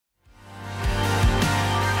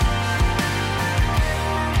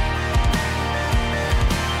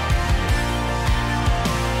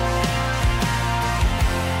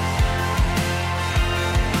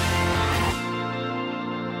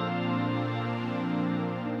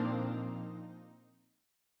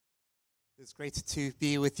It's great to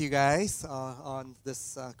be with you guys on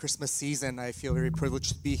this Christmas season. I feel very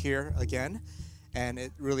privileged to be here again, and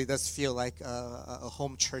it really does feel like a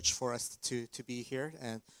home church for us to be here.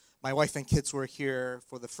 And my wife and kids were here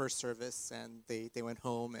for the first service, and they went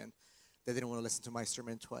home, and they didn't want to listen to my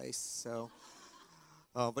sermon twice.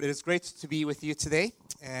 But it is great to be with you today,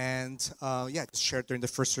 and just shared during the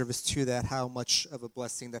first service too that how much of a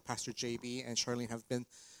blessing that Pastor JB and Charlene have been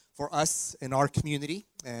for us in our community,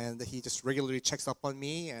 and he just regularly checks up on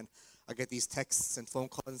me, and I get these texts and phone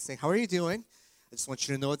calls and saying, "How are you doing? I just want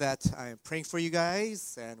you to know that I am praying for you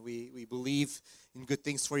guys, and we believe in good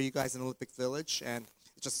things for you guys in Olympic Village," and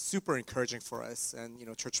it's just super encouraging for us. And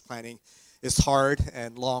church planning is hard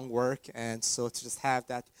and long work, and so to just have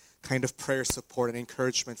that kind of prayer support and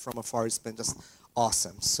encouragement from afar has been just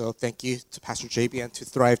awesome. So thank you to Pastor JB and to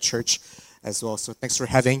Thrive Church as well. So thanks for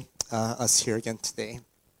having us here again today.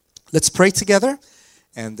 Let's pray together,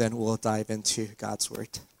 and then we'll dive into God's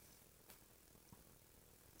Word.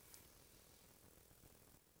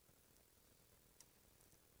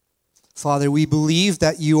 Father, we believe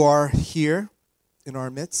that you are here in our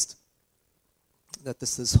midst, that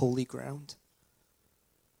this is holy ground.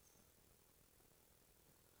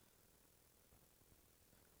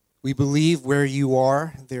 We believe where you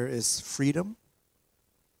are, there is freedom.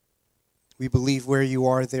 We believe where you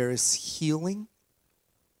are, there is healing.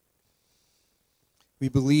 We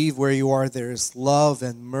believe where you are, there is love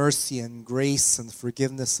and mercy and grace and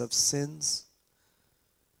forgiveness of sins.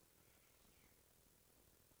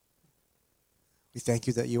 We thank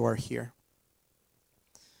you that you are here.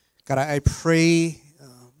 God, I pray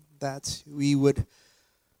that we would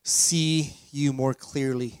see you more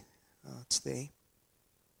clearly today.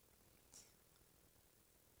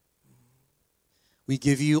 We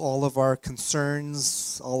give you all of our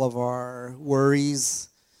concerns, all of our worries,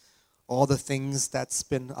 all the things that's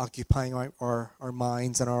been occupying our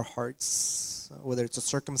minds and our hearts, whether it's a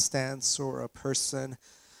circumstance or a person,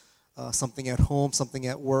 something at home, something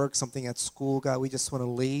at work, something at school. God, we just want to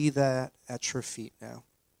lay that at your feet now.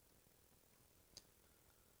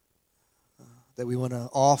 That we want to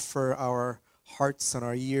offer our hearts and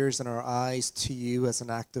our ears and our eyes to you as an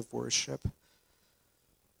act of worship.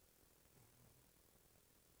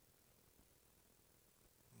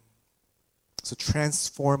 So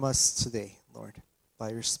transform us today, Lord,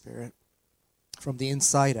 by your Spirit, from the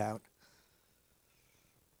inside out.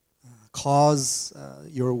 Cause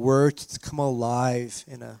your word to come alive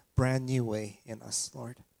in a brand new way in us,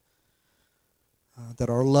 Lord. That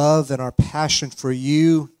our love and our passion for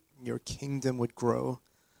you, your kingdom would grow.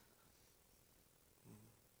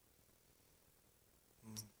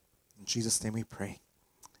 In Jesus' name we pray.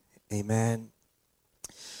 Amen.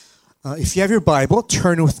 If you have your Bible,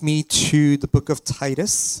 turn with me to the book of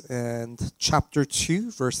Titus and chapter 2,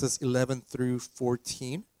 verses 11 through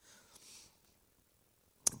 14.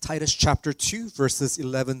 Titus chapter 2, verses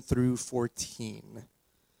 11 through 14.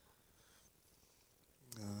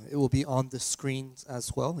 It will be on the screen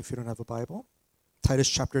as well if you don't have a Bible. Titus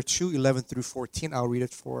chapter 2, 11 through 14. I'll read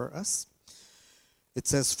it for us. It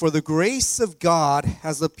says, "For the grace of God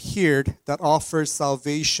has appeared that offers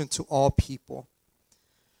salvation to all people.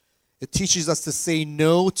 It teaches us to say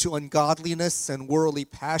no to ungodliness and worldly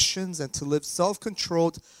passions and to live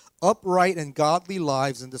self-controlled, upright, and godly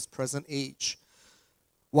lives in this present age,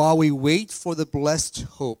 while we wait for the blessed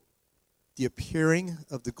hope, the appearing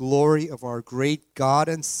of the glory of our great God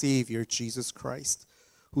and Savior, Jesus Christ,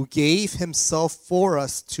 who gave himself for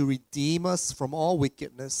us to redeem us from all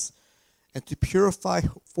wickedness and to purify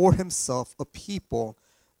for himself a people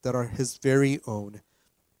that are his very own,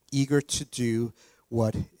 eager to do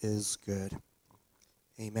what is good."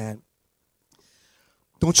 Amen.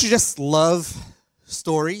 Don't you just love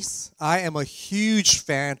stories? I am a huge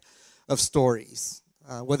fan of stories.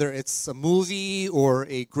 Whether it's a movie or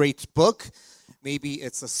a great book, maybe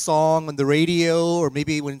it's a song on the radio, or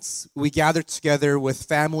maybe when we gather together with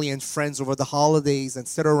family and friends over the holidays and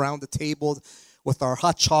sit around the table with our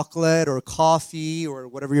hot chocolate or coffee or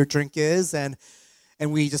whatever your drink is, and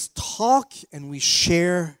we just talk and we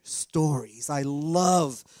share stories. I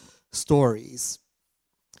love stories.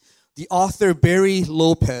 The author Barry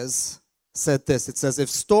Lopez said this. It says, "If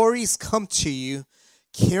stories come to you,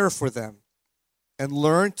 care for them and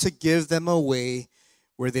learn to give them away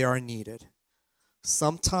where they are needed.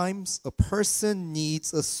 Sometimes a person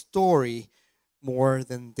needs a story more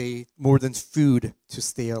than food to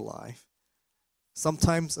stay alive."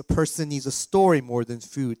 Sometimes a person needs a story more than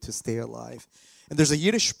food to stay alive. And there's a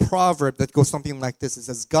Yiddish proverb that goes something like this. It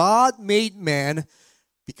says, "God made man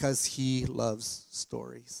because he loves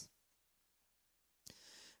stories."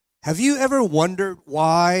 Have you ever wondered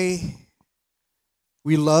why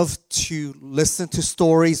We love to listen to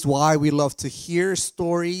stories. Why? We love to hear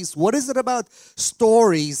stories. What is it about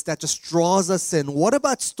stories that just draws us in? What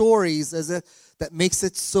about stories that makes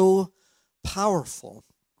it so powerful?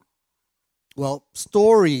 Well,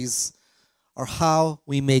 stories are how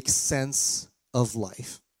we make sense of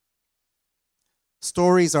life.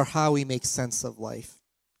 Stories are how we make sense of life.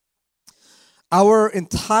 Our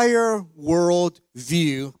entire world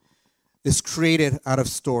view is created out of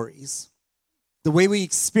stories. The way we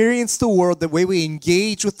experience the world, the way we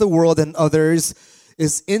engage with the world and others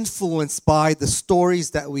is influenced by the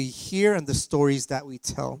stories that we hear and the stories that we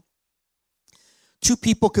tell. Two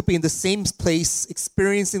people could be in the same place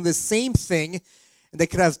experiencing the same thing, and they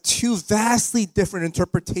could have two vastly different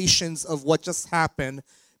interpretations of what just happened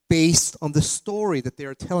based on the story that they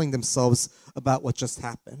are telling themselves about what just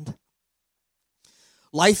happened.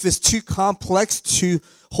 Life is too complex to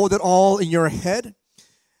hold it all in your head,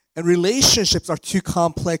 and relationships are too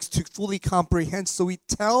complex to fully comprehend. So we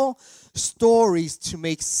tell stories to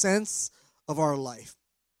make sense of our life,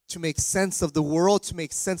 to make sense of the world, to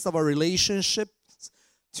make sense of our relationships,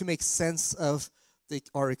 to make sense of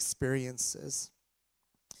our experiences.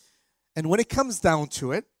 And when it comes down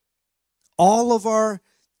to it, all of our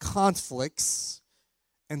conflicts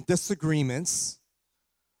and disagreements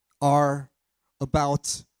are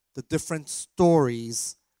about the different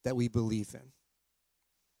stories that we believe in.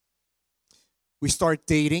 We start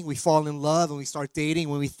dating, we fall in love, and we start dating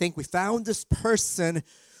when we think we found this person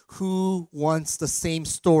who wants the same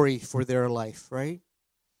story for their life, right?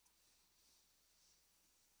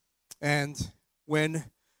 And when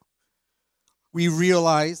we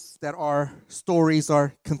realize that our stories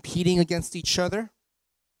are competing against each other,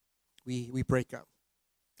 we break up.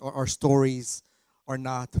 Our stories are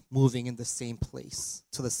not moving in the same place,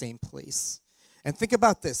 to the same place. And think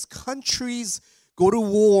about this. Countries go to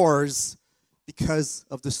wars because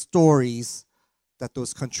of the stories that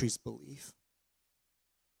those countries believe.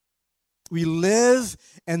 We live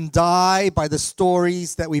and die by the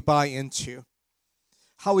stories that we buy into.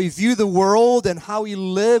 How we view the world and how we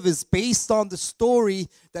live is based on the story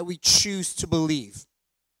that we choose to believe.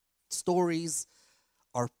 Stories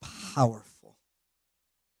are powerful.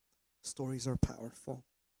 Stories are powerful.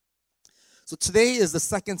 So today is the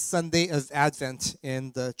second Sunday of Advent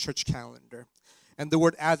in the church calendar. And the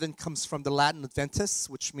word Advent comes from the Latin adventus,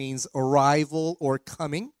 which means arrival or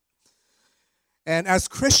coming. And as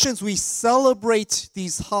Christians, we celebrate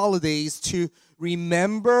these holidays to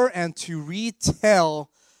remember and to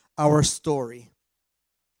retell our story.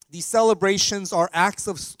 These celebrations are acts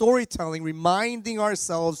of storytelling, reminding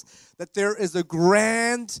ourselves that there is a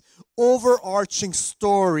grand, overarching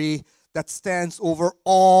story that stands over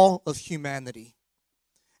all of humanity.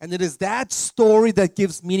 And it is that story that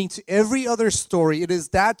gives meaning to every other story. It is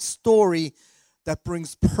that story that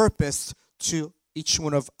brings purpose to each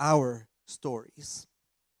one of our stories.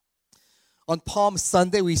 On Palm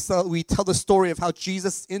Sunday, we tell the story of how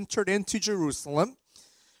Jesus entered into Jerusalem,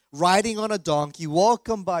 riding on a donkey,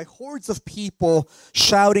 welcomed by hordes of people,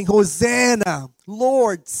 shouting, "Hosanna,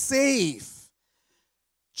 Lord, save!"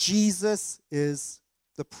 Jesus is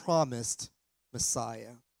the promised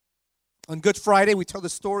Messiah. On Good Friday, we tell the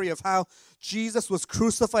story of how Jesus was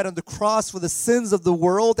crucified on the cross for the sins of the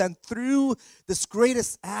world, and through this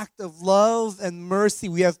greatest act of love and mercy,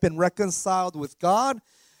 we have been reconciled with God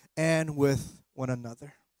and with one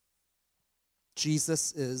another.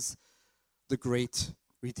 Jesus is the great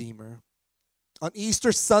Redeemer. On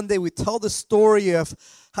Easter Sunday, we tell the story of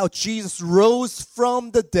how Jesus rose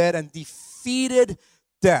from the dead and defeated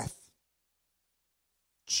death.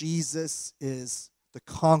 Jesus is the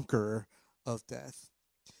conqueror of death.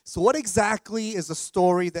 So what exactly is the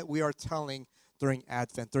story that we are telling during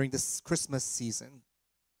Advent, during this Christmas season?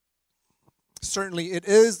 Certainly, it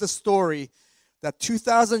is the story that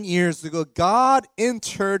 2,000 years ago, God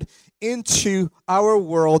entered into our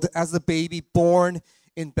world as a baby born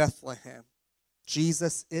in Bethlehem.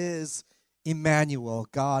 Jesus is Emmanuel,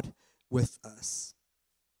 God with us.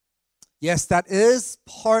 Yes, that is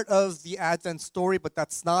part of the Advent story, but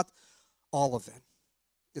that's not all of it.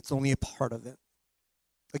 It's only a part of it.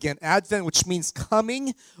 Again, Advent, which means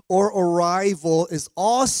coming or arrival, is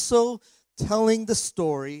also telling the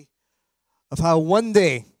story of how one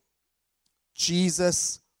day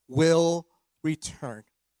Jesus will return.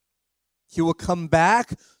 He will come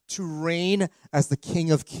back to reign as the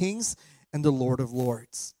King of Kings and the Lord of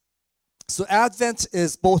Lords. So Advent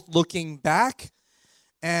is both looking back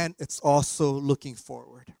and it's also looking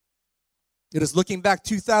forward. It is looking back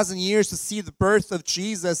 2,000 years to see the birth of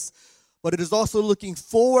Jesus, but it is also looking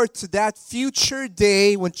forward to that future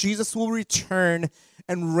day when Jesus will return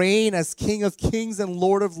and reign as King of kings and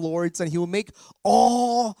Lord of lords, and he will make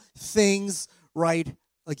all things right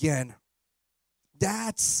again.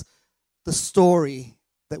 That's the story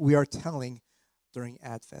that we are telling during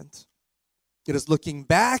Advent. It is looking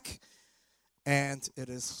back and it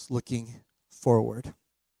is looking forward.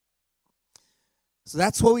 So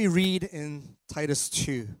that's what we read in Titus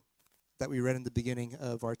 2 that we read in the beginning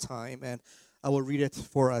of our time. And I will read it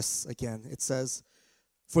for us again. It says,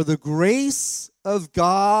 "For the grace of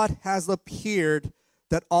God has appeared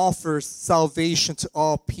that offers salvation to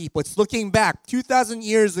all people." It's looking back. 2,000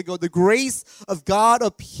 years ago, the grace of God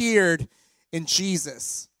appeared in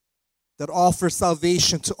Jesus that offers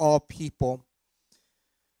salvation to all people.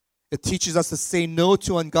 It teaches us to say no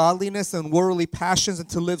to ungodliness and worldly passions and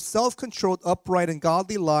to live self-controlled, upright, and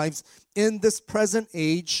godly lives in this present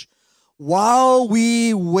age while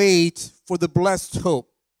we wait for the blessed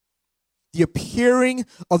hope, the appearing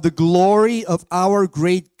of the glory of our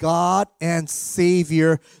great God and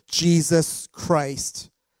Savior, Jesus Christ,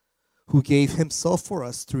 who gave himself for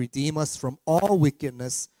us to redeem us from all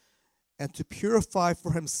wickedness and to purify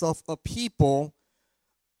for himself a people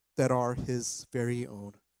that are his very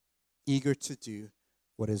own, eager to do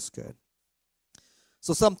what is good.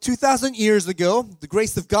 So some 2,000 years ago, the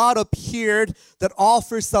grace of God appeared that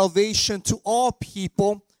offers salvation to all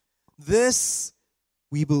people. This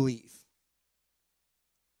we believe.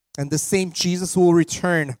 And the same Jesus will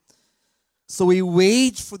return. So we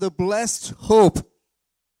wait for the blessed hope,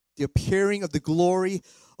 the appearing of the glory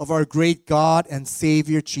of our great God and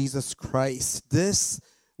Savior, Jesus Christ. This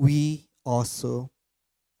we also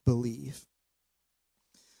believe.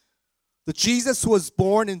 The Jesus who was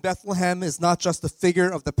born in Bethlehem is not just a figure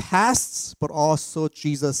of the past, but also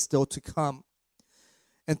Jesus still to come.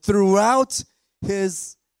 And throughout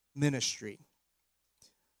his ministry,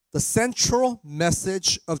 the central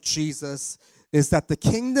message of Jesus is that the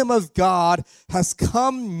kingdom of God has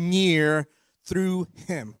come near through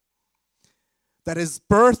him. That his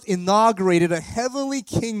birth inaugurated a heavenly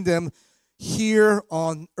kingdom here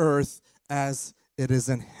on earth as it is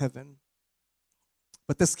in heaven.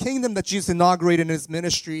 But this kingdom that Jesus inaugurated in his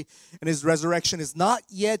ministry and his resurrection is not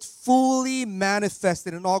yet fully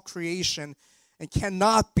manifested in all creation and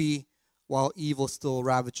cannot be while evil still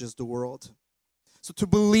ravages the world. So to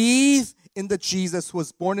believe in the Jesus who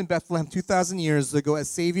was born in Bethlehem 2,000 years ago as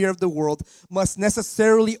Savior of the world must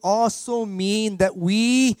necessarily also mean that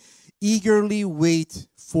we eagerly wait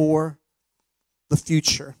for the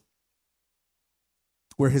future,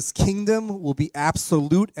 where his kingdom will be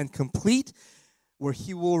absolute and complete, where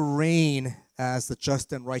he will reign as the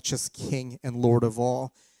just and righteous King and Lord of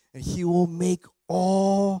all, and he will make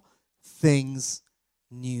all things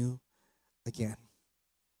new again.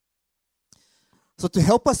 So to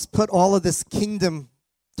help us put all of this kingdom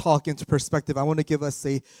talk into perspective, I want to give us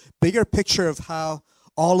a bigger picture of how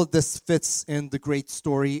all of this fits in the great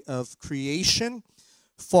story of creation,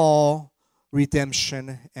 fall,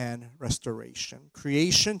 redemption, and restoration.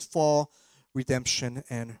 Creation, fall, redemption,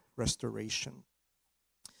 and restoration.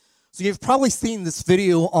 So you've probably seen this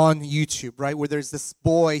video on YouTube, right, where there's this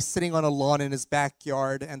boy sitting on a lawn in his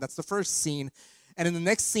backyard, and that's the first scene. And in the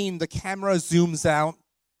next scene, the camera zooms out.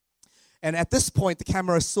 And at this point, the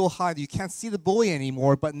camera is so high that you can't see the boy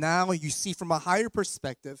anymore, but now you see from a higher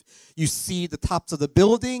perspective. You see the tops of the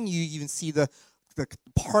building. You even see the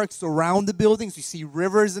parks around the buildings. You see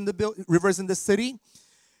rivers in the city.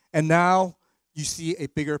 And now you see a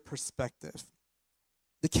bigger perspective.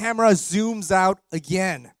 The camera zooms out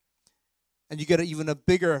again, and you get even a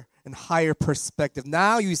bigger and higher perspective.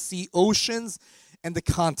 Now you see oceans and the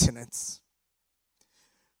continents.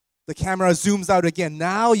 The camera zooms out again.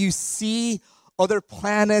 Now you see other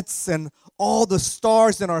planets and all the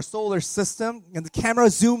stars in our solar system. And the camera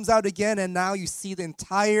zooms out again, and now you see the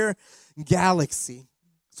entire galaxy.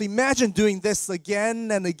 So imagine doing this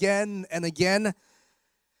again and again and again.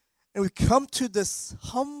 And we come to this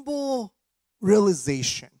humble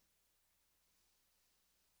realization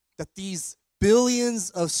that these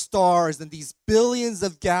billions of stars and these billions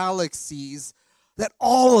of galaxies, that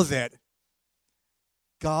all of it,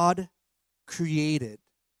 God created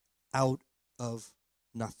out of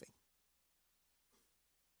nothing.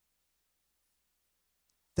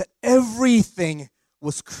 That everything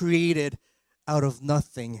was created out of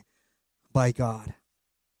nothing by God.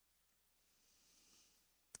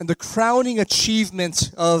 And the crowning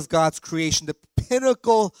achievement of God's creation, the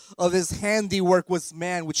pinnacle of his handiwork was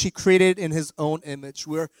man, which he created in his own image.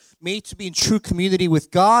 We're made to be in true community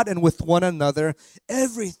with God and with one another.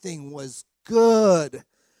 Everything was good.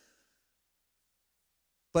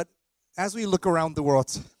 But as we look around the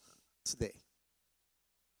world today,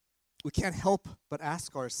 we can't help but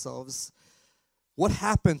ask ourselves, what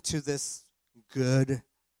happened to this good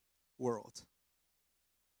world?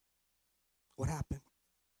 What happened?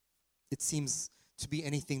 It seems to be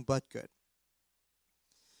anything but good.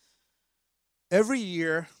 Every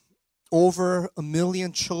year, over 1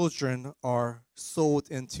 million children are sold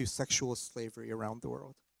into sexual slavery around the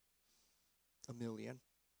world. 1 million.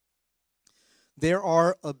 There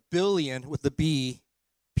are 1 billion, with a B,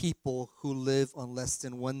 people who live on less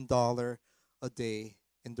than $1 a day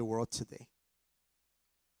in the world today.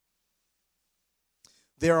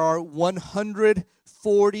 There are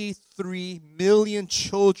 143 million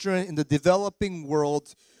children in the developing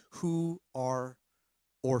world who are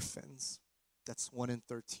orphans. That's 1 in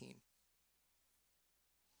 13.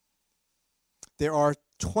 There are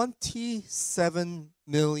 27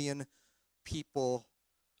 million people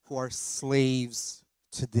who are slaves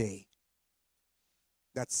today.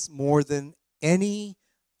 That's more than any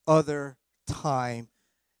other time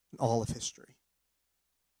in all of history.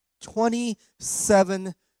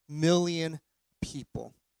 27 million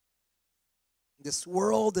people. This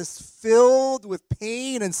world is filled with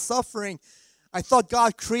pain and suffering. I thought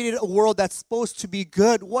God created a world that's supposed to be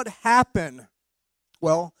good. What happened?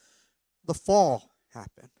 Well, the fall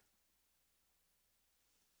happened.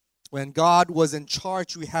 When God was in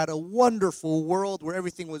charge, we had a wonderful world where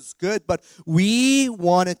everything was good, but we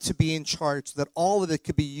wanted to be in charge so that all of it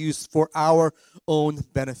could be used for our own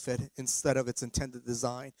benefit instead of its intended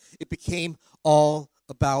design. It became all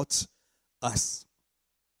about us.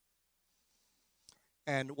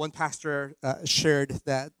 And one pastor shared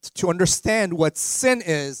that to understand what sin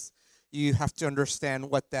is, you have to understand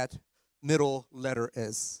what that middle letter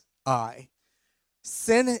is, I.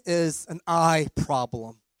 Sin is an I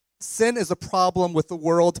problem. Sin is a problem with the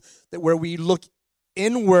world where we look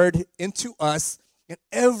inward into us and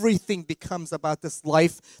everything becomes about this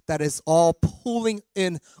life that is all pulling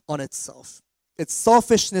in on itself. It's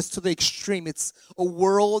selfishness to the extreme. It's a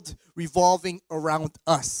world revolving around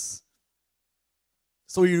us.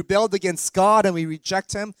 So we rebelled against God and we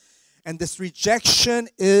reject Him. And this rejection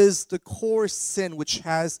is the core sin which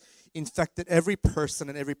has infected every person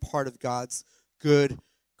and every part of God's good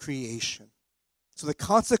creation. So the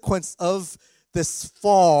consequence of this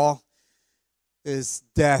fall is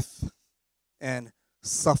death and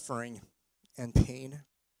suffering and pain.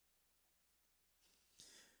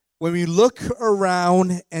 When we look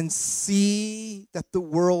around and see that the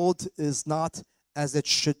world is not as it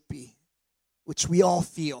should be, which we all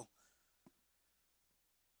feel,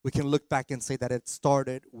 we can look back and say that it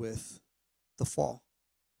started with the fall.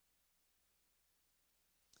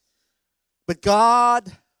 But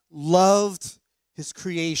God loved His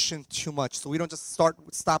creation too much. So we don't just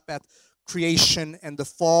stop at creation and the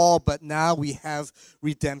fall, but now we have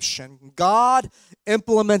redemption. God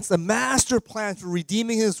implements a master plan for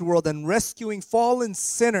redeeming His world and rescuing fallen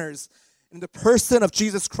sinners. In the person of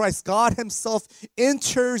Jesus Christ, God Himself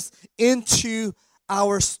enters into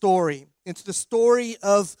our story, into the story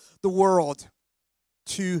of the world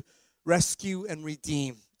to rescue and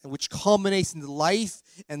redeem, and which culminates in the life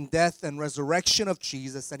and death and resurrection of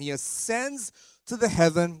Jesus. And He ascends to the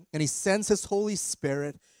heaven, and He sends His Holy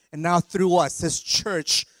Spirit, and now through us, His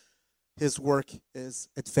church, His work is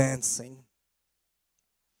advancing.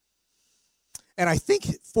 And I think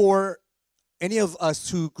for any of us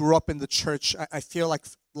who grew up in the church, I feel like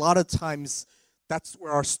a lot of times that's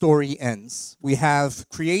where our story ends. We have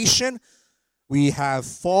creation, we have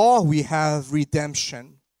fall, we have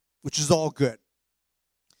redemption, which is all good.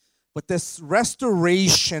 But this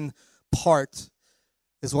restoration part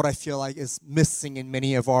is what I feel like is missing in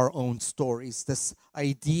many of our own stories. This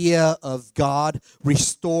idea of God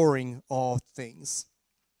restoring all things.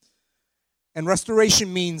 And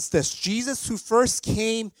restoration means this: Jesus, who first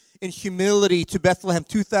came in humility to Bethlehem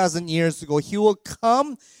 2,000 years ago, He will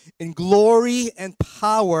come in glory and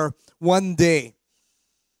power one day.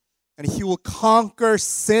 And He will conquer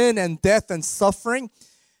sin and death and suffering.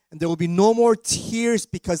 And there will be no more tears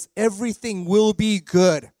because everything will be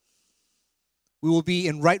good. We will be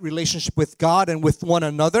in right relationship with God and with one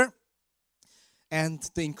another. And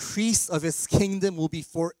the increase of His kingdom will be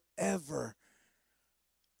forever.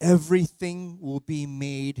 Everything will be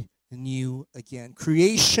made new again.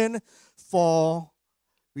 Creation, fall,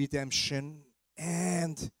 redemption,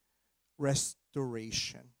 and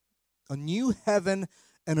restoration. A new heaven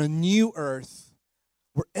and a new earth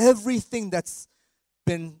where everything that's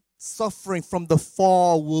been suffering from the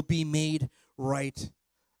fall will be made right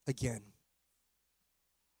again.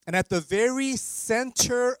 And at the very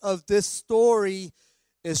center of this story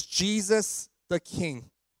is Jesus the King,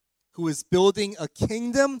 who is building a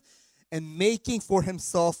kingdom and making for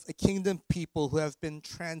himself a kingdom people who have been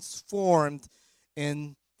transformed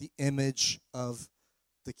in the image of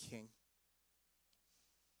the King.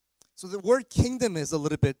 So the word kingdom is a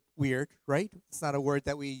little bit weird, right? It's not a word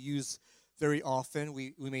that we use very often.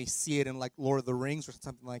 We may see it in like Lord of the Rings or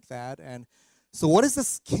something like that. And so what is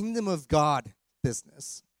this kingdom of God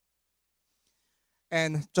business?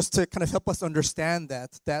 And just to kind of help us understand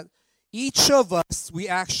that each of us, we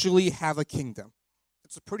actually have a kingdom.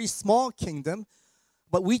 It's a pretty small kingdom,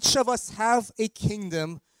 but each of us have a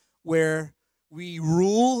kingdom where we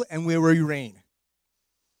rule and where we reign.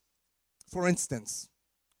 For instance,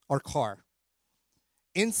 our car.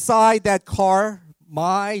 Inside that car,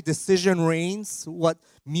 my decision reigns, what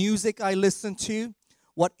music I listen to,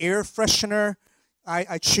 what air freshener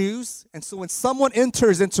I choose. And so when someone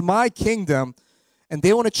enters into my kingdom and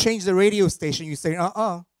they want to change the radio station, you say,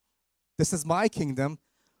 this is my kingdom.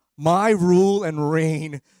 My rule and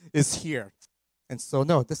reign is here. And so,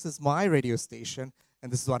 no, this is my radio station,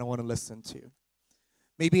 and this is what I want to listen to.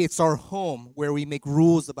 Maybe it's our home where we make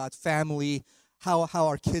rules about family, how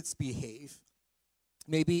our kids behave.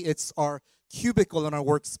 Maybe it's our cubicle in our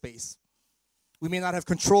workspace. We may not have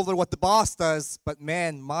control over what the boss does, but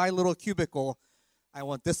man, my little cubicle, I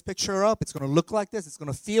want this picture up. It's going to look like this. It's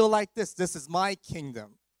going to feel like this. This is my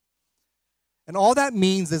kingdom. And all that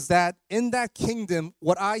means is that in that kingdom,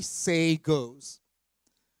 what I say goes.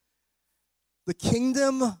 The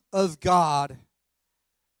kingdom of God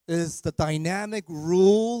is the dynamic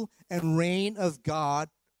rule and reign of God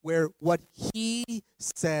where what he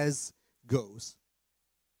says goes.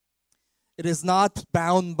 It is not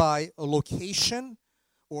bound by a location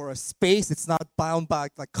or a space. It's not bound by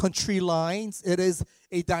like country lines. It is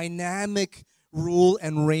a dynamic rule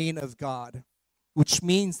and reign of God, which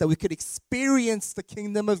means that we could experience the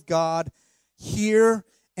kingdom of God here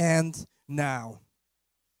and now.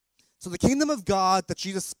 So the kingdom of God that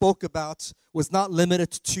Jesus spoke about was not limited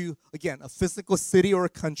to, again, a physical city or a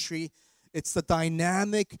country. It's the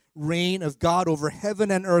dynamic reign of God over heaven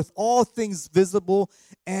and earth, all things visible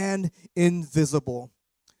and invisible.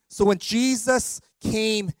 So when Jesus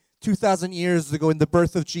came 2,000 years ago in the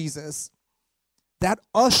birth of Jesus, that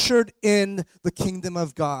ushered in the kingdom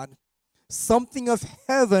of God. Something of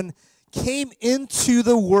heaven came into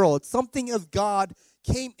the world. Something of God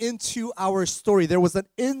came into our story. There was an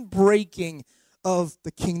inbreaking of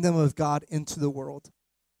the kingdom of God into the world.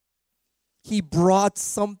 He brought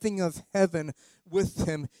something of heaven with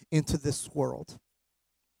him into this world.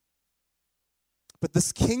 But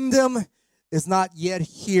this kingdom is not yet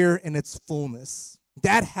here in its fullness.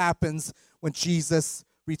 That happens when Jesus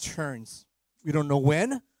returns. We don't know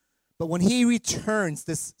when, but when he returns,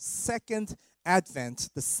 this second advent,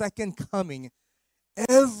 the second coming,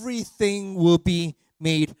 everything will be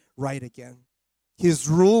made right again. His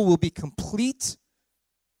rule will be complete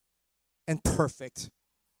and perfect.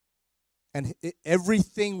 And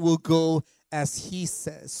everything will go as he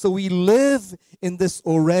says. So we live in this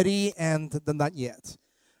already and the not yet.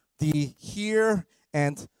 The here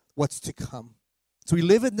and what's to come. So we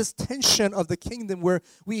live in this tension of the kingdom where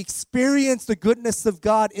we experience the goodness of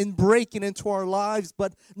God in breaking into our lives,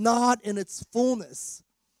 but not in its fullness.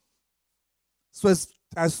 So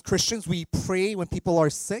as Christians, we pray when people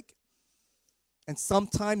are sick, and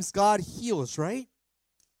sometimes God heals, right?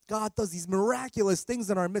 God does these miraculous things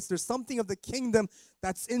in our midst. There's something of the kingdom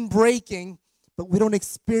that's in breaking, but we don't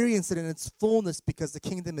experience it in its fullness because the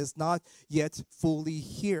kingdom is not yet fully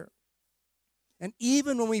here. And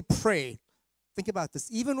even when we pray, think about this,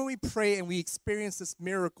 even when we pray and we experience this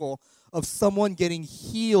miracle of someone getting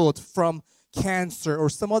healed from cancer or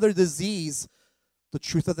some other disease, the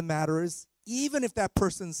truth of the matter is, even if that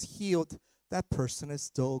person's healed, that person is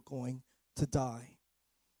still going to die.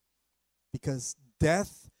 Because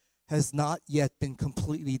death has not yet been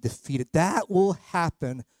completely defeated. That will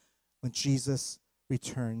happen when Jesus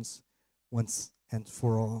returns once and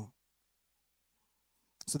for all.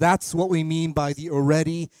 So that's what we mean by the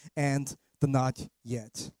already and the not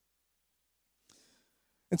yet.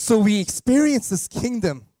 And so we experience this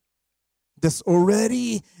kingdom, this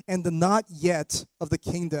already and the not yet of the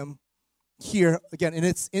kingdom here, again, in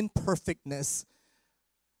its imperfectness.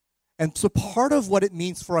 And so part of what it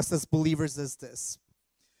means for us as believers is this.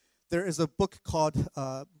 There is a book called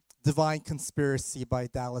Divine Conspiracy by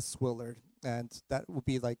Dallas Willard. And that would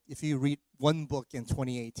be like, if you read one book in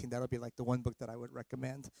 2018, that would be like the one book that I would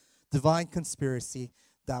recommend. Divine Conspiracy,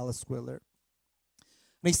 Dallas Willard.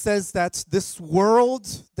 And he says that this world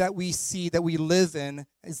that we see, that we live in,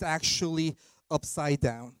 is actually upside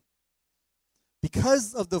down.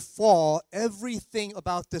 Because of the fall, everything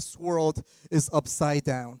about this world is upside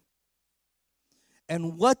down.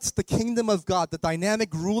 And what the kingdom of God, the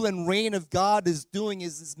dynamic rule and reign of God is doing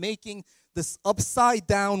is making this upside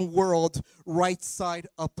down world right side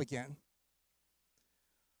up again.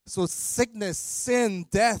 So sickness, sin,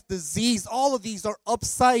 death, disease, all of these are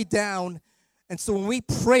upside down. And so when we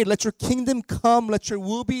pray, let your kingdom come, let your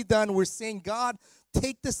will be done, we're saying, God,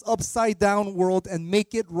 take this upside down world and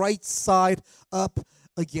make it right side up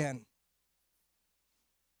again.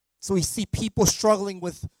 So we see people struggling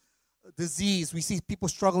with disease. We see people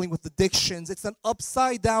struggling with addictions. It's an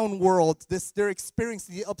upside down world. They're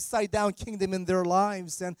experiencing the upside down kingdom in their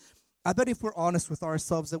lives. And I bet if we're honest with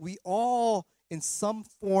ourselves that we all, in some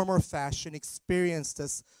form or fashion, experience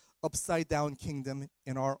this upside down kingdom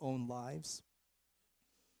in our own lives.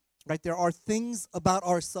 Right? There are things about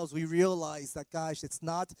ourselves we realize that, gosh, it's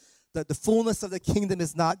not, that the fullness of the kingdom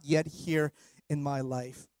is not yet here in my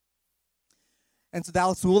life. And so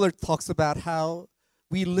Dallas Willard talks about how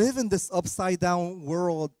we live in this upside down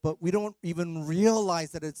world, but we don't even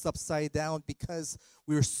realize that it's upside down because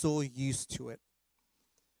we're so used to it.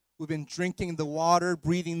 We've been drinking the water,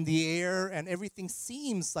 breathing the air, and everything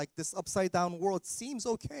seems like this upside down world seems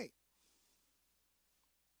okay.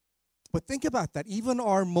 But think about that. Even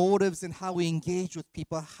our motives and how we engage with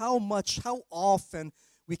people, how often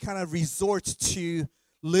we kind of resort to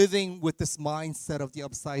living with this mindset of the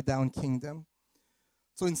upside down kingdom.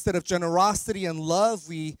 So instead of generosity and love,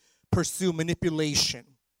 we pursue manipulation.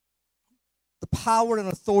 The power and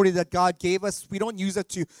authority that God gave us, we don't use it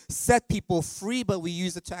to set people free, but we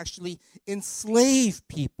use it to actually enslave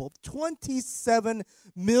people. 27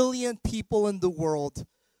 million people in the world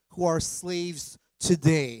who are slaves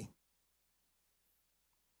today.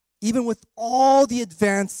 Even with all the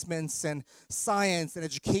advancements in science and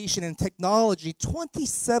education and technology,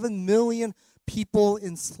 27 million people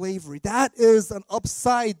in slavery. That is an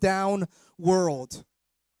upside down world.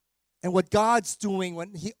 And what God's doing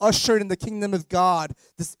when He ushered in the kingdom of God,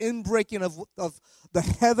 this inbreaking of the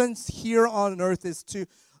heavens here on earth, is to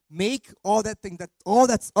make all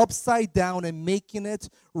that's upside down and making it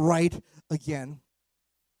right again.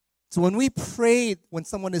 So when we pray, when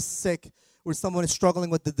someone is sick, or someone is struggling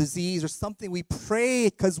with the disease or something, we pray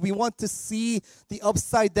because we want to see the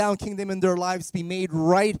upside down kingdom in their lives be made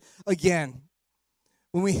right again.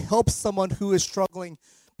 When we help someone who is struggling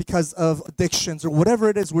because of addictions or whatever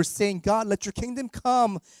it is, we're saying, God, let your kingdom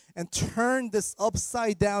come and turn this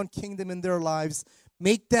upside down kingdom in their lives.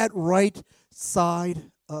 Make that right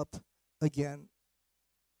side up again.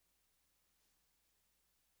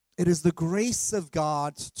 It is the grace of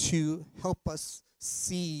God to help us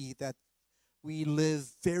see that we live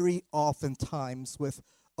very oftentimes with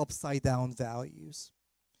upside down values.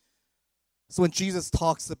 So when Jesus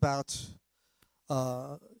talks about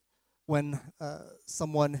when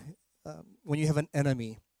you have an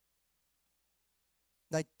enemy,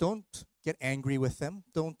 like, don't get angry with them,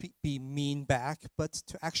 don't be mean back, but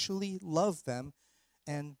to actually love them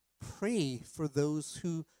and pray for those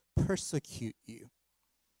who persecute you.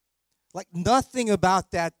 Like, nothing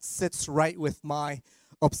about that sits right with my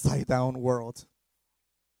upside down world.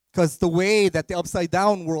 Because the way that the upside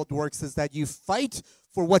down world works is that you fight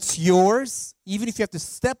for what's yours, even if you have to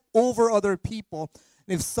step over other people.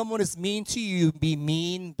 And if someone is mean to you, be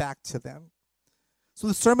mean back to them. So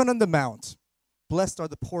the Sermon on the Mount, blessed are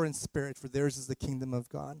the poor in spirit, for theirs is the kingdom of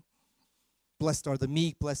God. Blessed are the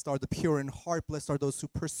meek, blessed are the pure in heart, blessed are those who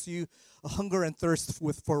pursue a hunger and thirst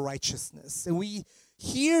for righteousness. And we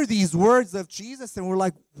hear these words of Jesus and we're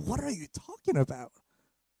like, what are you talking about?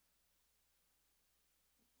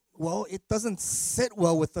 Well, it doesn't sit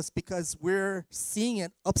well with us because we're seeing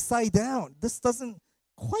it upside down. This doesn't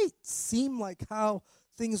quite seem like how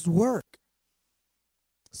things work.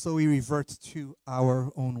 So we revert to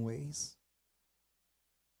our own ways.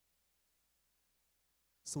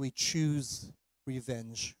 So we choose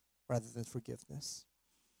revenge rather than forgiveness.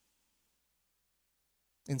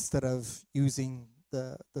 Instead of using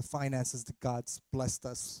the finances that God's blessed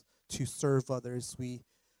us to serve others, we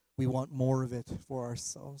want more of it for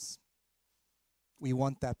ourselves. We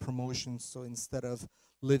want that promotion, so instead of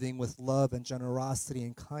living with love and generosity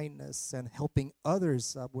and kindness and helping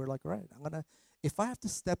others up, we're like, right, if I have to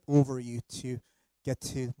step over you to get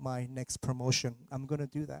to my next promotion, I'm going to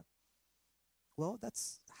do that. Well,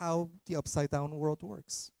 that's how the upside down world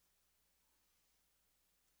works.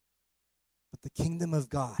 But the kingdom of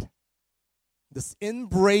God, this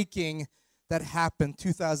inbreaking that happened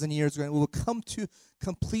 2,000 years ago, and will come to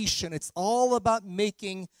completion. It's all about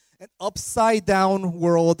making an upside down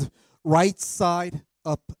world right side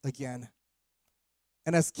up again.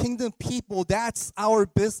 And as kingdom people, that's our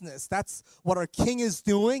business. That's what our king is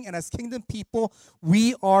doing. And as kingdom people,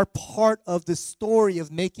 we are part of the story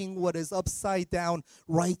of making what is upside down,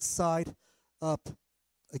 right side up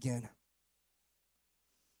again.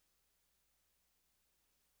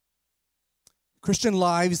 Christian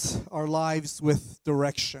lives are lives with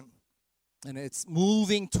direction. And it's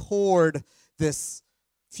moving toward this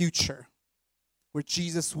future where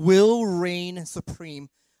Jesus will reign supreme,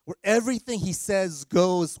 where everything he says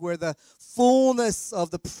goes, where the fullness of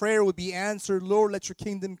the prayer would be answered. Lord, let your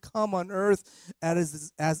kingdom come on earth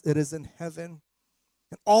as it is in heaven.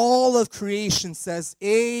 And all of creation says,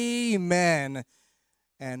 amen.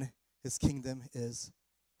 And his kingdom is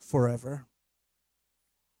forever.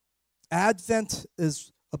 Advent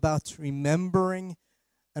is about remembering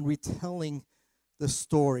and retelling the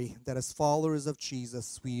story that as followers of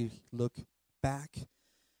Jesus, we look back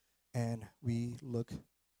and we look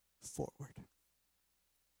forward.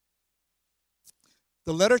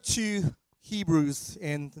 The letter to Hebrews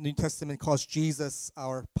in the New Testament calls Jesus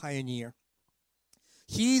our pioneer.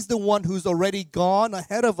 He's the one who's already gone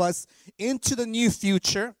ahead of us into the new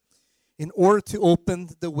future in order to open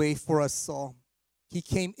the way for us all. He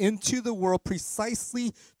came into the world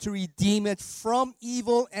precisely to redeem it from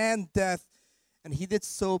evil and death. And he did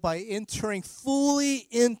so by entering fully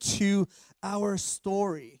into our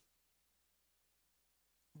story.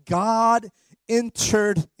 God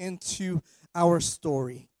entered into our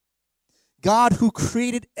story. God, who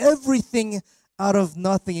created everything out of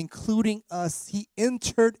nothing, including us, he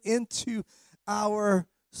entered into our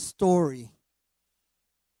story.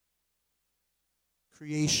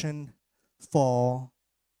 Creation, fall,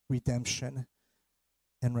 redemption,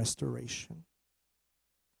 and restoration.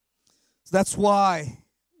 So that's why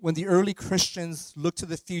when the early Christians looked to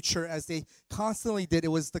the future, as they constantly did, it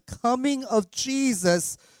was the coming of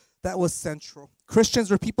Jesus that was central. Christians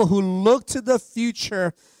were people who looked to the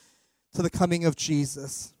future, to the coming of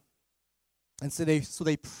Jesus. And so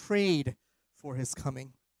they prayed for his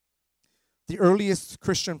coming. The earliest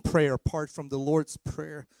Christian prayer, apart from the Lord's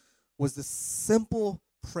Prayer, was the simple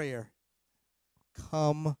prayer,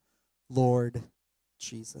 "Come, Lord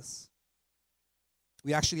Jesus."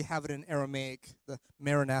 We actually have it in Aramaic, the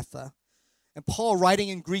Maranatha. And Paul, writing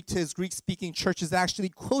in Greek to his Greek-speaking churches, actually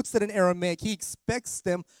quotes it in Aramaic. He expects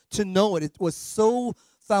them to know it. It was so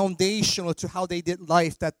foundational to how they did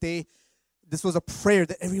life that this was a prayer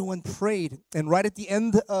that everyone prayed. And right at the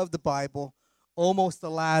end of the Bible, almost the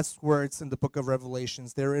last words in the book of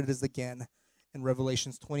Revelations, there it is again in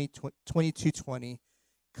Revelations 22:20.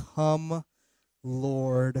 Come,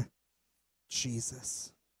 Lord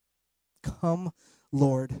Jesus. Come,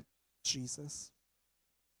 Lord Jesus.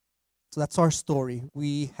 So that's our story.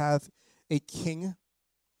 We have a king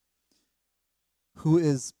who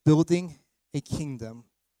is building a kingdom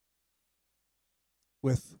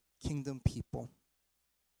with kingdom people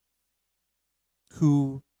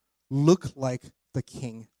who look like the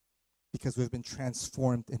king because we've been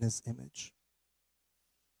transformed in his image.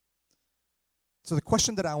 So the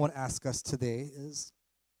question that I want to ask us today is,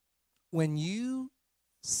 when you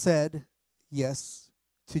said yes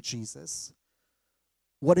to Jesus,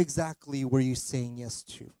 what exactly were you saying yes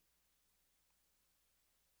to?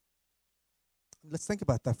 Let's think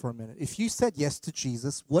about that for a minute. If you said yes to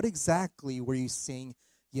Jesus, what exactly were you saying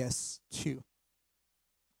yes to?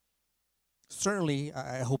 Certainly,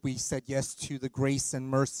 I hope we said yes to the grace and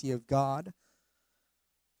mercy of God.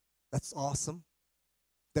 That's awesome.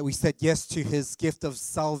 That we said yes to his gift of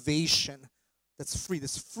salvation. That's free.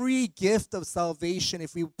 This free gift of salvation,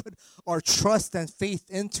 if we put our trust and faith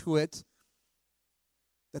into it,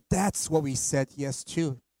 that's what we said yes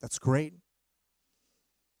to. That's great.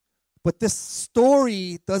 But this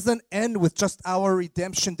story doesn't end with just our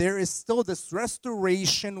redemption. There is still this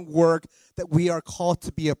restoration work that we are called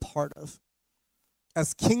to be a part of.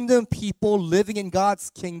 As kingdom people living in God's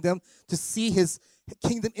kingdom, to see his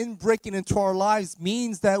kingdom breaking into our lives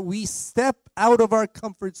means that we step out of our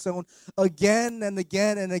comfort zone again and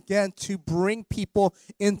again and again to bring people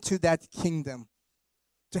into that kingdom.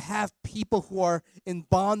 To have people who are in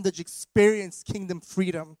bondage experience kingdom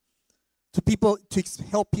freedom. To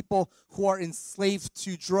help people who are enslaved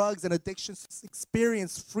to drugs and addictions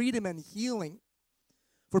experience freedom and healing.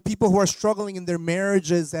 For people who are struggling in their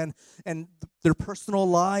marriages and their personal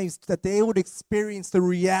lives, that they would experience the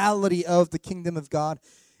reality of the kingdom of God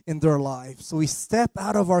in their lives. So we step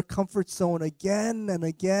out of our comfort zone again and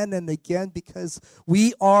again and again because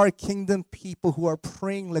we are kingdom people who are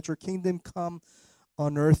praying, let your kingdom come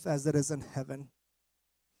on earth as it is in heaven.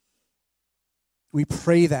 We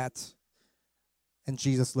pray that, and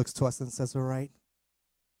Jesus looks to us and says, all right,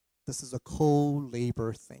 This is a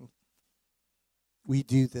co-labor thing. We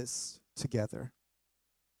do this together.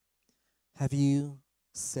 Have you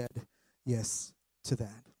said yes to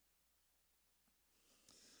that?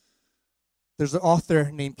 There's an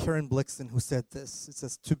author named Karen Blixen who said this. It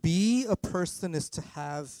says, to be a person is to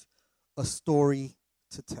have a story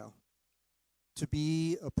to tell. To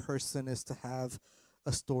be a person is to have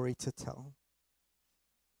a story to tell.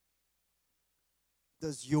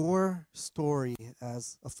 Does your story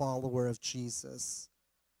as a follower of Jesus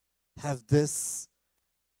have this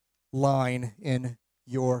line in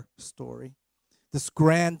your story? This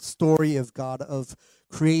grand story of God, of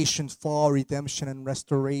creation, fall, redemption, and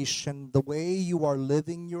restoration, the way you are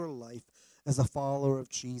living your life as a follower of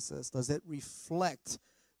Jesus, does it reflect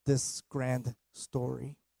this grand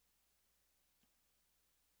story?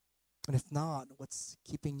 And if not, what's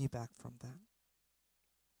keeping you back from that?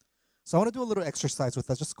 So I want to do a little exercise with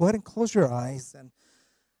us. Just go ahead and close your eyes, and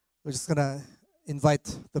we're just going to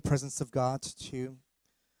invite the presence of God to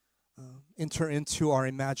enter into our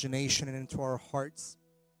imagination and into our hearts.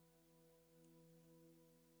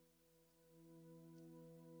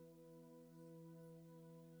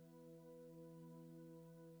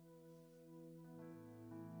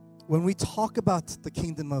 When we talk about the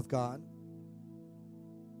kingdom of God,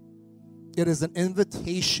 it is an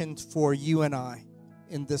invitation for you and I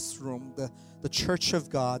in this room, the church of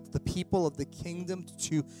God, the people of the kingdom,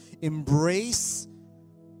 to embrace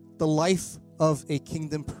the life of a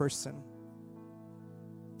kingdom person.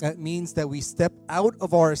 That means that we step out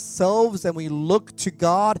of ourselves and we look to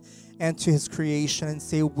God and to His creation and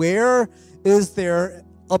say, where is there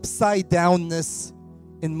upside downness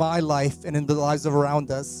in my life and in the lives of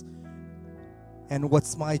around us? And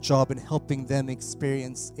what's my job in helping them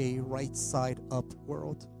experience a right side up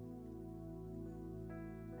world?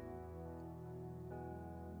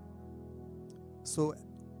 So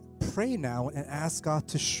pray now and ask God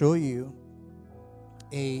to show you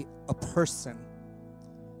a person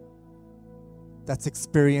that's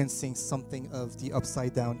experiencing something of the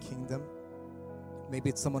upside down kingdom. Maybe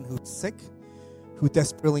it's someone who's sick, who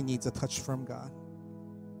desperately needs a touch from God.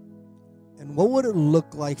 And what would it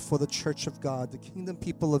look like for the church of God, the kingdom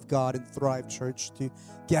people of God in Thrive Church, to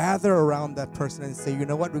gather around that person and say, you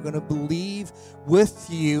know what, we're going to believe with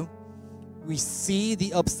you. We see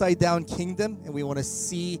the upside down kingdom and we want to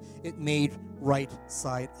see it made right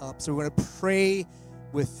side up. So we're going to pray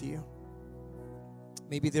with you.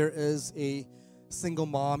 Maybe there is a single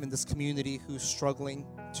mom in this community who's struggling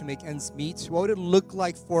to make ends meet. What would it look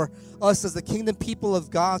like for us as the kingdom people of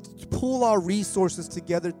God to pool our resources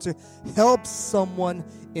together to help someone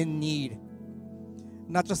in need?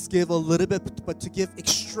 Not just give a little bit, but to give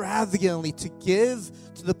extravagantly, to give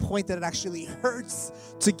to the point that it actually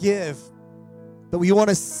hurts to give. That we want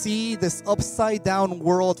to see this upside down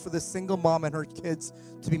world for the single mom and her kids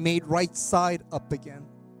to be made right side up again.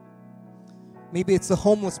 Maybe it's a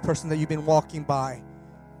homeless person that you've been walking by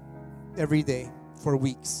every day for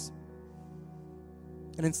weeks.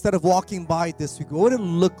 And instead of walking by this week, what would it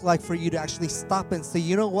look like for you to actually stop and say,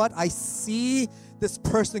 you know what? I see this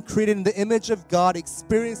person created in the image of God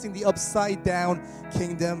experiencing the upside down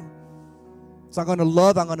kingdom. So I'm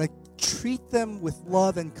going to treat them with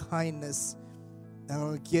love and kindness. I'm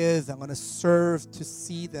going to give, I'm going to serve to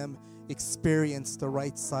see them experience the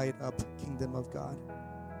right side up kingdom of God.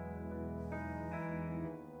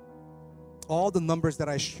 All the numbers that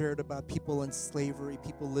I shared about people in slavery,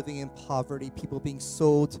 people living in poverty, people being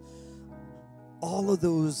sold, all of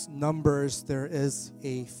those numbers, there is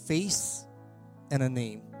a face and a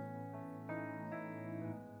name.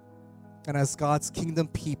 And as God's kingdom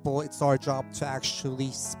people, it's our job to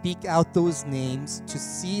actually speak out those names, to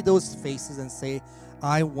see those faces and say,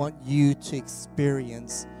 I want you to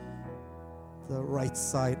experience the right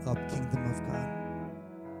side up kingdom of God.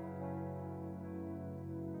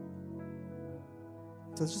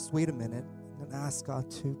 So just wait a minute and ask God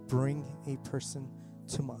to bring a person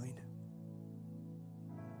to mind.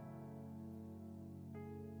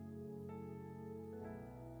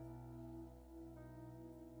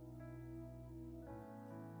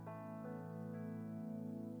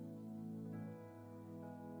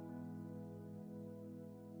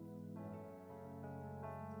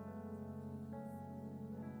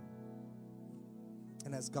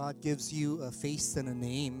 And as God gives you a face and a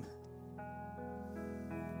name,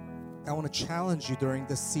 I want to challenge you during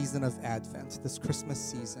this season of Advent, this Christmas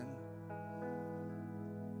season,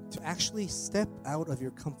 to actually step out of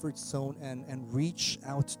your comfort zone and reach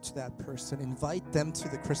out to that person. Invite them to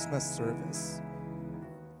the Christmas service.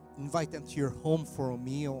 Invite them to your home for a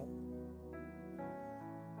meal.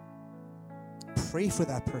 Pray for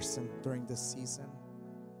that person during this season.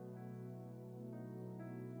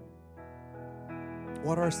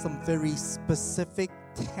 what are some very specific,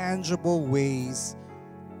 tangible ways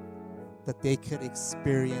that they could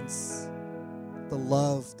experience the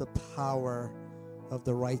love, the power of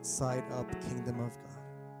the right side up kingdom of God?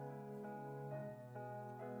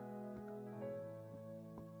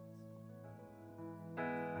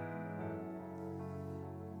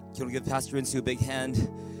 You want to give Pastor Insu a big hand?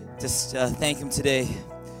 Just thank him today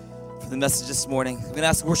for the message this morning. I'm going to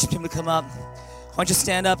ask the worship team to come up. Why don't you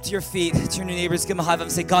stand up to your feet, turn to your neighbors, give them a high five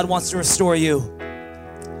and say, God wants to restore you.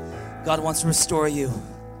 God wants to restore you.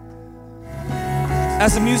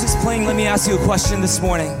 As the music's playing, let me ask you a question this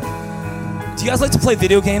morning. Do you guys like to play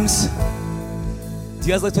video games? Do you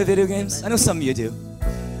guys like to play video games? I know some of you do.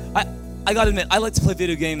 I gotta admit, I like to play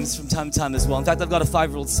video games from time to time as well. In fact, I've got a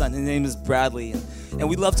 5-year-old son. His name is Bradley, and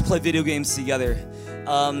we love to play video games together.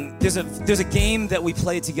 There's a game that we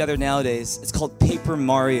play together nowadays. It's called Paper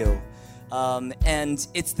Mario. And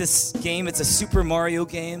it's this game, it's a Super Mario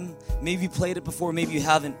game. Maybe you played it before, maybe you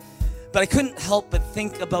haven't. But I couldn't help but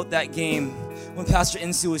think about that game when Pastor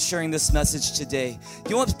Insu was sharing this message today. Do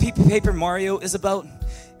you know what Paper Mario is about?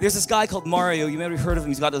 There's this guy called Mario. You may have heard of him.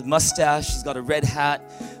 He's got a mustache. He's got a red hat.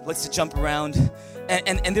 Likes to jump around.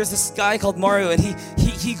 And there's this guy called Mario, and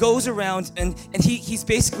he goes around, and he's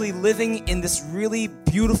basically living in this really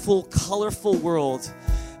beautiful, colorful world.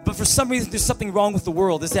 But for some reason, there's something wrong with the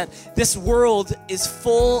world. Is that this world is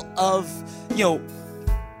full of,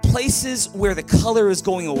 places where the color is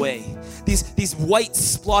going away. These white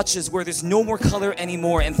splotches where there's no more color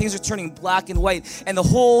anymore, and things are turning black and white. And the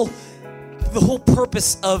whole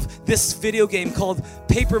purpose of this video game called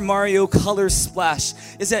Paper Mario Color Splash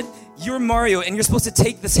is that you're Mario and you're supposed to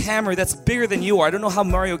take this hammer that's bigger than you are. I don't know how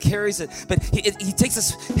Mario carries it, but he takes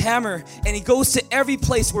this hammer and he goes to every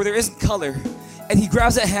place where there isn't color, and he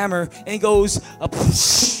grabs that hammer and he goes a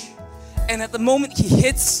push. And at the moment he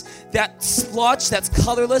hits that splotch that's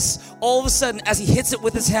colorless, all of a sudden, as he hits it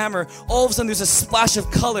with his hammer, all of a sudden there's a splash of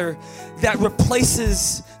color that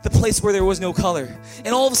replaces the place where there was no color.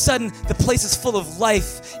 And all of a sudden, the place is full of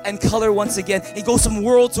life and color once again. He goes from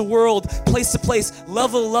world to world, place to place,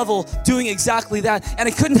 level to level, doing exactly that. And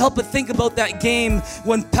I couldn't help but think about that game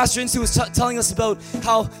when Pastor Insu was telling us about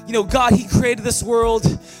how, God, He created this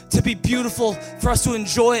world to be beautiful, for us to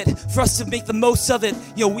enjoy it, for us to make the most of it.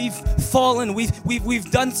 We've fallen,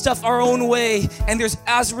 we've done stuff our own way, and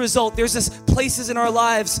as a result, there's this places in our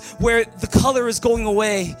lives where the color is going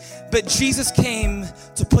away. But Jesus came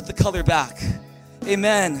to put the color back.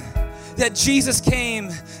 Amen. That Jesus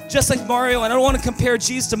came just like Mario, and I don't want to compare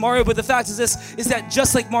Jesus to Mario, but the fact is that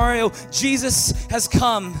just like Mario, Jesus has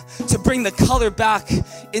come to bring the color back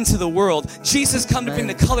into the world. Jesus has come to bring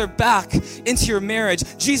the color back into your marriage.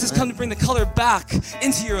 Jesus has come to bring the color back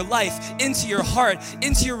into your life, into your heart,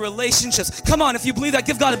 into your relationships. Come on, if you believe that,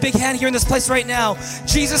 give God a big hand here in this place right now.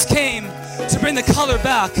 Jesus came to bring the color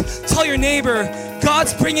back. Tell your neighbor,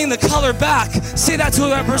 God's bringing the color back. Say that to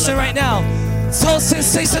that person right now. Say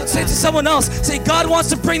to someone else, say, God wants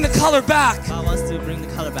to bring the color back. God wants to bring the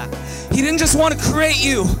color back. He didn't just want to create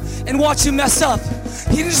you and watch you mess up.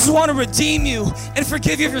 He didn't just want to redeem you and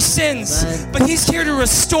forgive you of your sins. Amen. But He's here to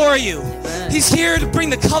restore you. Amen. He's here to bring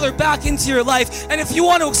the color back into your life. And if you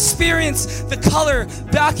want to experience the color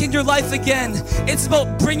back in your life again, it's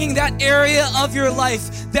about bringing that area of your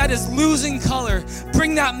life that is losing color.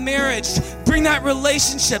 Bring that marriage, bring that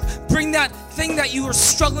relationship, bring that thing that you are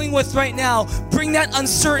struggling with right now. Bring that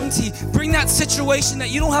uncertainty, bring that situation that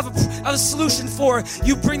you don't have a solution for.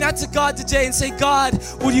 You bring that to God today and say, God,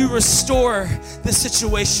 would you restore the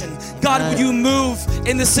situation? God, would you move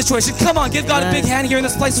in this situation? Come on, give God a big hand here in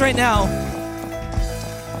this place right now.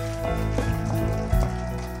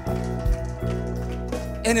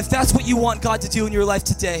 And if that's what you want God to do in your life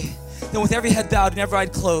today, then with every head bowed and every eye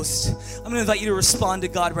closed, I'm going to invite you to respond to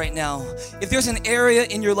God right now. If there's an area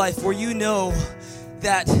in your life where you know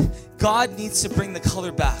that God needs to bring the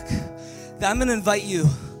color back, then I'm going to invite you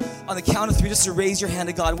on the count of 3 just to raise your hand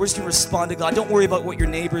to God. We're just going to respond to God. Don't worry about what your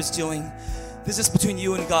neighbor is doing. This is between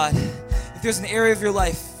you and God. If there's an area of your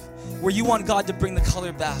life where you want God to bring the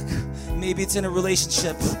color back, maybe it's in a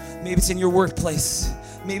relationship, maybe it's in your workplace,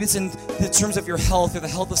 maybe it's in the terms of your health or the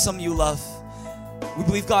health of someone you love. We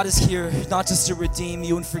believe God is here not just to redeem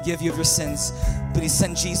you and forgive you of your sins, but He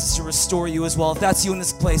sent Jesus to restore you as well. If that's you in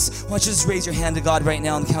this place, why don't you just raise your hand to God right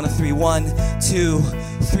now on the count of 3. 1, 2,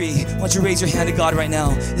 3. Why don't you raise your hand to God right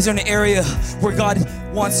now? Is there an area where God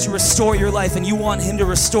wants to restore your life and you want Him to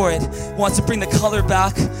restore it, wants to bring the color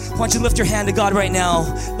back? Why don't you lift your hand to God right now?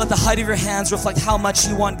 Let the height of your hands reflect how much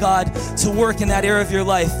you want God to work in that area of your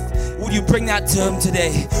life. would you bring that to him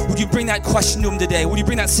today? Would you bring that question to him today? Would you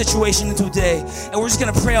bring that situation into today? And we're just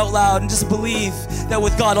going to pray out loud and just believe that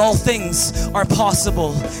with God all things are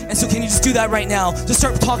possible. And so can you just do that right now? Just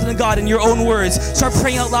start talking to God in your own words. Start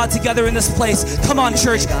praying out loud together in this place. Come on,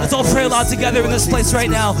 church. Let's all pray out loud together in this place right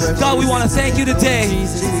now. God, we want to thank you today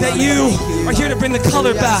that you are here to bring the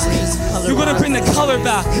color back. You're going to bring the color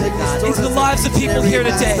back into the lives of people here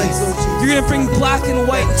today. You're going to bring black and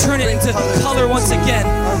white and turn it into color once again.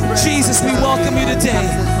 Jesus, we welcome you today.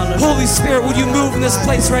 Holy Spirit, would you move in this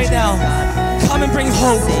place right now? Come and bring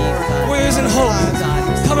hope where there isn't hope.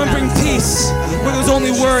 Come and bring peace where there's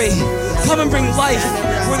only worry. Come and bring life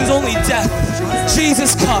where there's only death.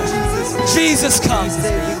 Jesus, come. Jesus, come.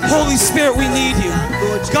 Holy Spirit, we need you.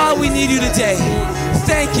 God, we need you today.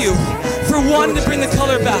 Thank you for wanting to bring the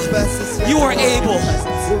color back. You are able.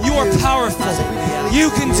 You are powerful. You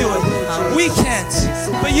can do it. We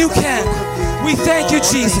can't, but you can. We thank you,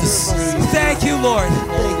 Jesus. Thank you, Lord.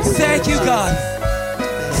 Thank you, God.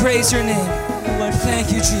 Praise your name.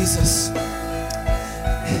 Thank you, Jesus.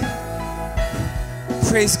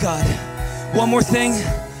 Praise God. One more thing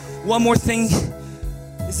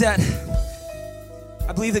is that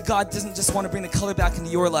I believe that God doesn't just want to bring the color back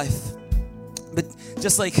into your life, but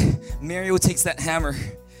just like Mario takes that hammer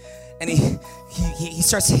and he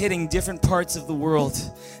starts hitting different parts of the world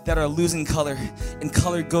that are losing color, and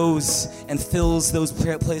color goes and fills those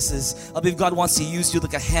places. I believe God wants to use you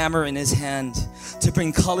like a hammer in his hand to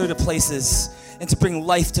bring color to places and to bring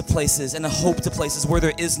life to places and a hope to places where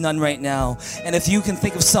there is none right now. And if you can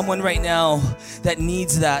think of someone right now that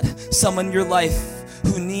needs that, someone in your life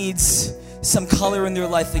who needs some color in their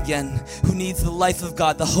life again, who needs the life of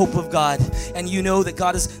God, the hope of God, and you know that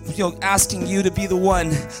God is asking you to be the one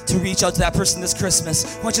to reach out to that person this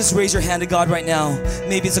Christmas, why don't you just raise your hand to God right now?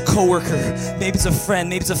 Maybe it's a coworker, maybe it's a friend,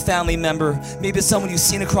 maybe it's a family member, maybe it's someone you've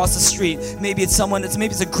seen across the street, maybe it's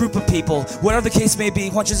a group of people. Whatever the case may be,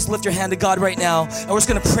 why don't you just lift your hand to God right now, and we're just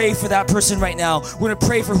going to pray for that person right now. We're going to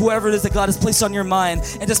pray for whoever it is that God has placed on your mind,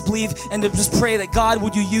 and just believe and to just pray that God,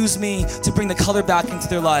 would you use me to bring the color back into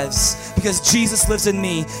their lives? Because Jesus lives in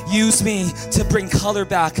me. Use me to bring color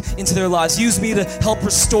back into their lives. Use me to help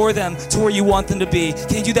restore them to where you want them to be.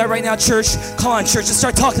 Can you do that right now, church? Come on, church. Just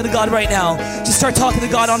start talking to God right now. Just start talking to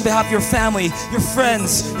God on behalf of your family, your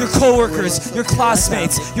friends, your coworkers, your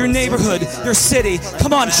classmates, your neighborhood, your city.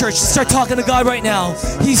 Come on, church. Just start talking to God right now.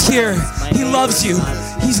 He's here. He loves you.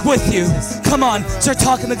 He's with you. Come on. Start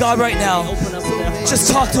talking to God right now. Just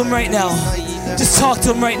talk to him right now. Just talk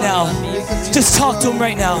to him right now. Just talk to him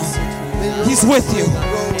right now. He's with you.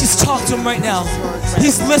 Just talk to him right now.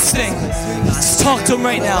 He's listening. Just talk to him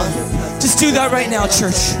right now. Just do that right now,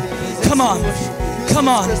 church. Come on. Come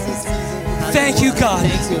on. Thank you, God.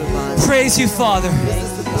 Praise you, Father.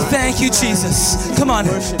 Thank you, Jesus. Come on.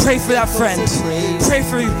 Pray for that friend. Pray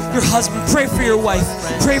for your husband. Pray for your wife.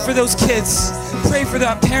 Pray for those kids. Pray for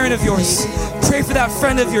that parent of yours. Pray for that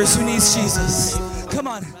friend of yours who needs Jesus. Come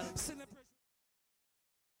on.